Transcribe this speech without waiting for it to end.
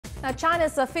Now,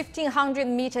 China's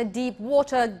 1,500-meter deep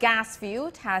water gas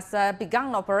field has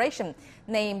begun operation,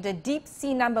 named Deep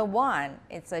Sea No. 1.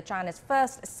 It's China's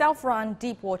first self-run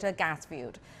deep water gas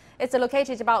field. It's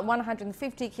located about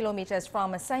 150 kilometers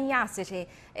from Sanya city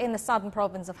in the southern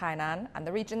province of Hainan, and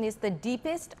the region is the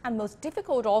deepest and most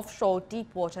difficult offshore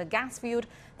deep water gas field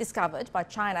discovered by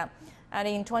China. And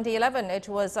in 2011, it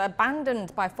was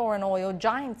abandoned by foreign oil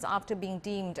giants after being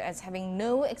deemed as having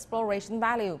no exploration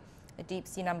value. The Deep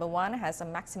Sea No. 1 has a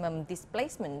maximum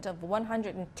displacement of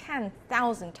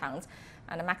 110,000 tons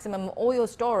and a maximum oil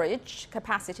storage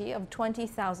capacity of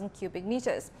 20,000 cubic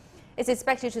meters. It's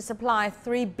expected to supply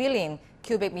 3 billion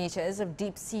cubic meters of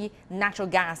deep sea natural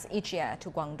gas each year to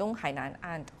Guangdong, Hainan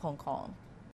and Hong Kong.